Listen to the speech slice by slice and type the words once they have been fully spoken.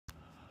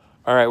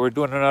All right, we're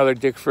doing another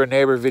Dick for a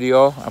Neighbor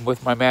video. I'm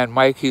with my man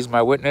Mike. He's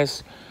my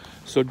witness.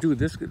 So, dude,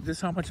 this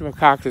is how much of a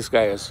cock this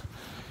guy is.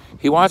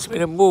 He wants me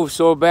to move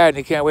so bad, and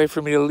he can't wait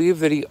for me to leave,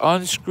 that he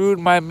unscrewed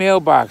my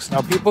mailbox.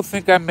 Now, people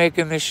think I'm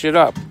making this shit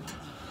up.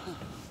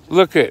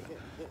 Look it.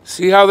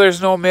 See how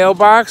there's no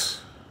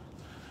mailbox?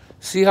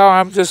 See how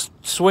I'm just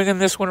swinging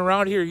this one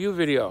around here? You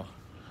video.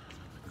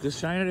 Just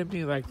shine it at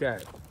me like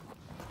that.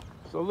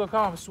 So look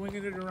how I'm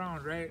swinging it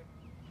around, right?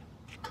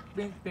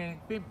 Bing, bing,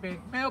 bing,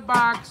 bing.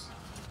 Mailbox.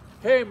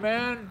 Hey,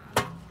 man.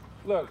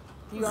 Look,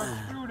 he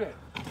unscrewed it.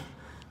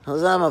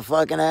 Cause I'm a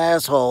fucking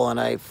asshole and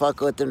I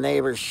fuck with the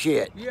neighbor's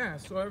shit. Yeah,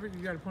 so you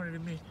gotta point it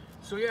at me.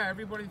 So yeah,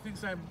 everybody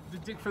thinks the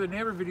Dick for the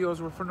Neighbor videos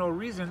were for no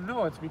reason.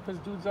 No, it's because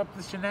dude's up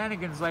to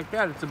shenanigans like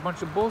that. It's a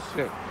bunch of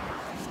bullshit.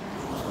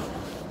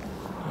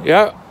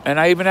 Yeah, and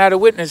I even had a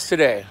witness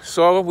today.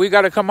 So we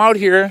gotta come out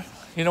here.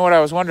 You know what I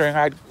was wondering?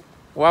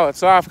 Well,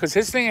 it's off because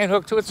his thing ain't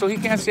hooked to it, so he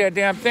can't say a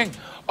damn thing.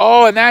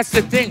 Oh, and that's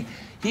the thing.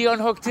 He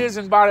unhooked his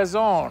and bought his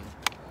own.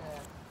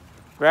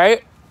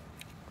 Right?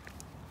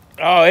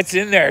 Oh, it's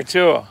in there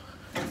too.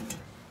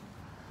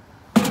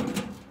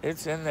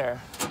 It's in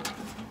there.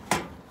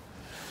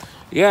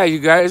 Yeah, you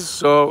guys,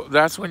 so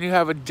that's when you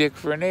have a Dick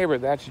for a Neighbor.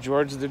 That's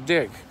George the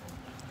Dick.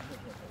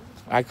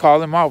 I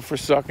called him out for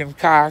sucking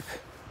cock.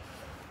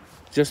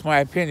 Just my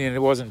opinion.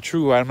 It wasn't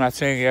true. I'm not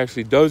saying he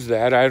actually does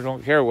that. I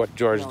don't care what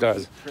George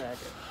does.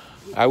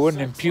 I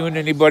wouldn't impugn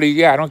anybody.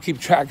 Yeah, I don't keep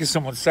track of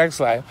someone's sex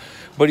life.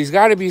 But he's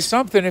got to be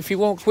something if he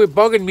won't quit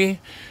bugging me.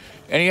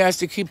 And he has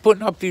to keep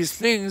putting up these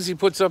things. He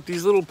puts up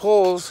these little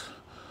poles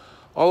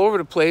all over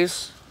the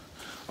place.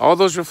 All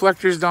those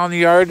reflectors down the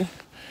yard.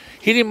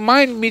 He didn't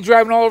mind me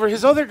driving all over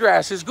his other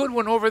grass, his good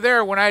one over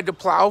there, when I had to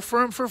plow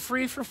for him for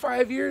free for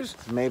 5 years.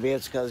 Maybe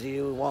it's because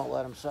you won't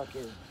let him suck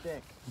his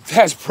dick.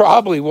 That's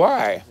probably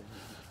why.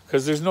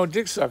 Because there's no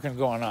dick sucking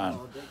going on.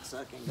 No dick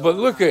sucking going But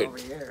look on at, over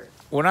here.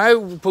 when I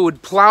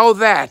would plow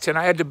that and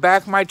I had to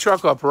back my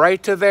truck up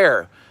right to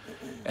there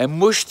and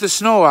mush the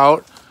snow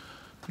out,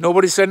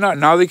 nobody said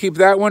nothing. Now they keep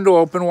that window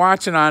open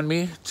watching on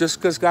me just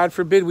because, God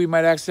forbid, we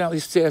might accidentally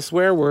say a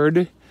swear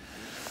word.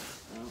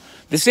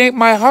 This ain't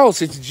my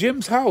house. It's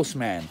Jim's house,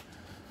 man.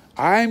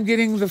 I'm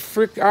getting the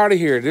frick out of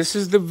here. This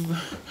is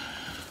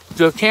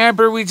the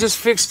camper. We just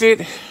fixed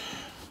it.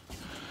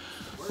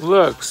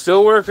 Look,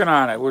 still working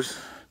on it.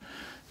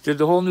 Did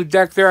the whole new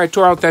deck there. I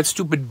tore out that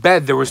stupid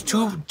bed. There was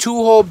two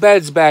whole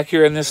beds back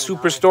here in this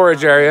super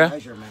storage area.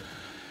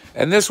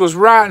 And this was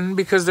rotten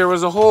because there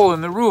was a hole in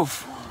the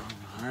roof.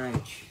 All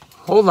right.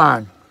 Hold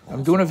on.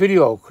 I'm doing a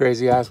video,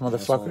 crazy ass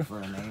motherfucker. For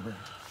a neighbor.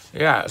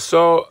 Yeah,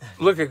 so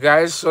look at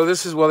guys. So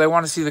this is, well, they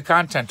want to see the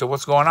content of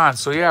what's going on.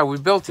 So yeah, we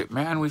built it,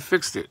 man. We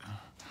fixed it.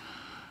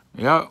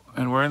 Yeah,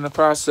 and we're in the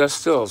process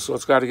still. So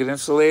it's got to get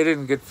insulated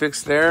and get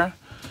fixed there.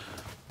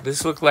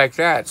 This looked like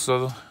that.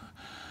 So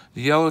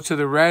the yellow to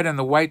the red and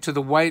the white to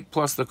the white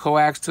plus the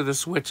coax to the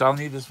switch. I'll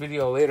need this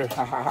video later.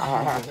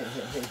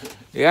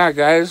 Yeah,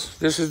 guys,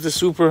 this is the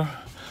super.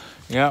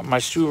 Yeah, my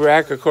shoe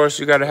rack. Of course,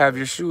 you got to have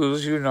your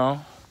shoes, you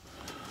know.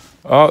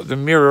 Oh, the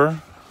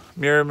mirror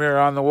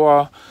on the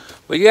wall.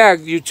 But yeah,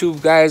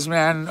 YouTube guys,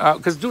 man,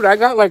 because, dude, I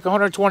got like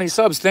 120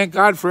 subs. Thank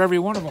God for every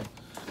one of them.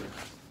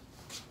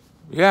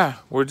 Yeah,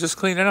 we're just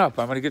cleaning up.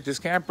 I'm going to get this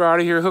camper out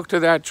of here, hook to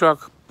that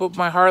truck, put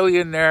my Harley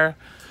in there,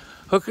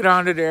 hook it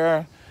onto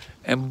there,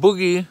 and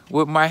boogie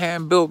with my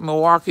hand-built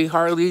Milwaukee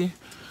Harley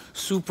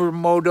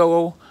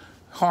Supermoto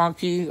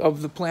honky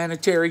of the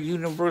Planetary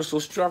Universal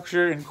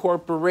Structure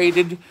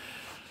Incorporated.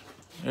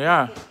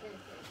 Yeah.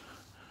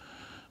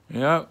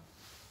 Yeah.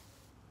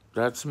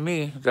 That's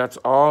me. That's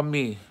all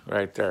me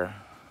right there.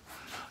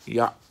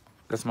 Yeah.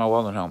 That's my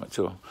welding helmet,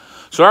 too.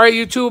 So, all right,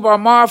 YouTube,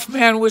 I'm off,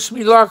 man. Wish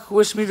me luck.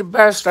 Wish me the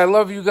best. I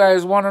love you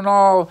guys, one and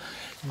all.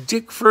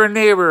 Dick for a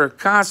Neighbor,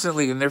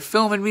 constantly. And they're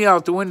filming me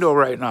out the window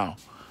right now.